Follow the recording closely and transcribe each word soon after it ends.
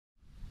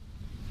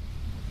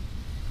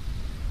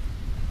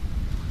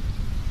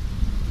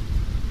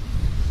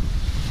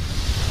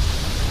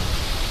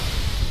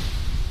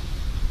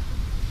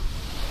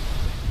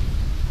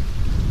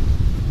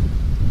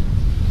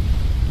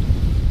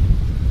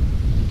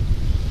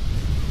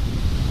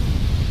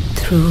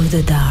Through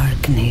the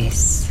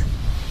darkness,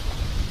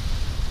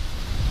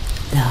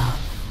 love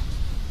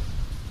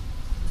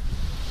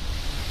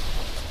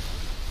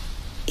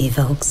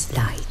evokes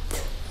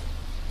light.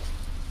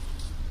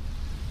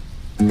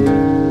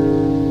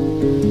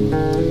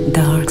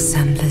 Dark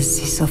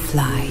semblances of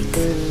light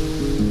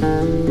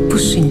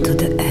push into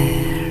the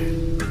air.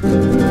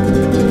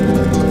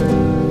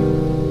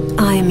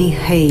 I'm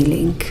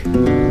inhaling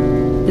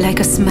like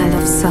a smell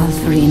of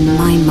sulfur in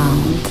my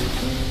mouth,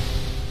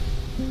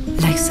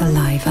 like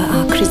saliva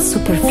acrid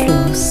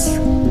superfluous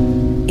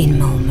in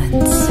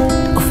moments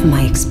of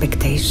my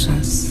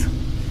expectations.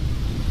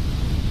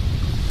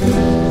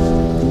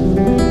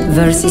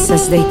 Verses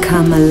as they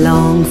come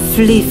along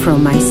flee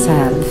from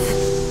myself,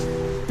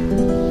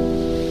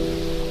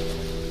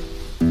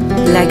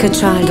 like a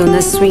child on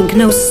a swing.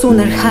 No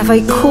sooner have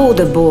I caught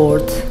a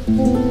board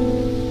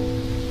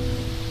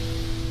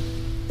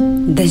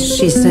than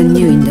she's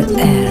anew in the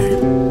air,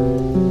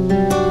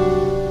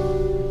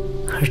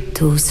 her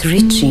toes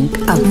reaching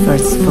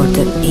upwards for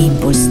the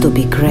impulse to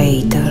be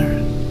greater,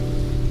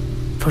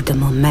 for the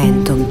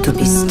momentum to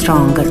be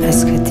stronger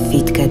as her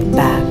feet get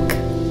back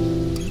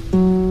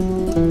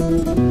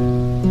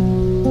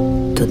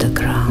to the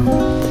ground.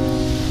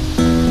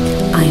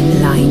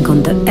 I'm lying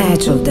on the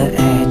edge of the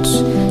edge,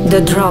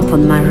 the drop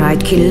on my right,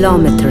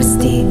 kilometers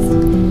deep,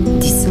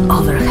 this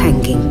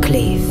overhanging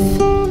cliff.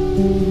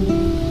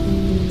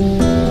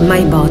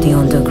 My body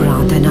on the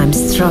ground, and I'm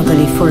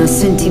struggling for a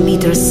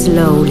centimeter,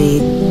 slowly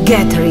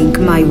gathering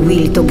my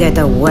will to get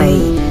away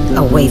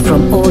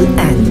from all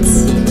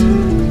ends.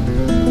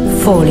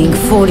 Falling,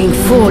 falling,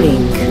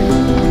 falling,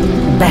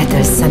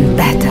 battles and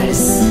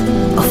battles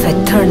of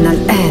eternal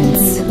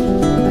ends.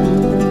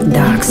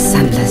 Dark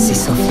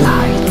semblances of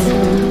light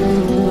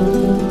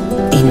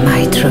in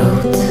my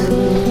throat,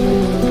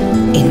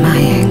 in my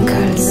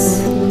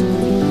ankles,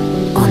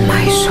 on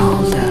my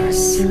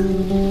shoulders.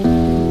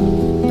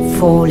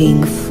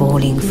 Falling,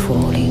 falling,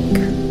 falling.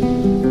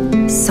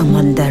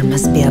 Someone there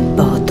must be a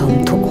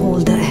bottom to all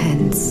the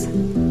ends.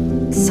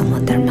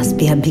 Someone there must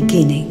be a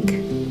beginning.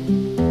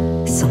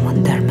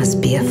 Someone there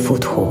must be a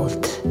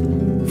foothold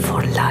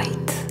for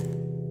light.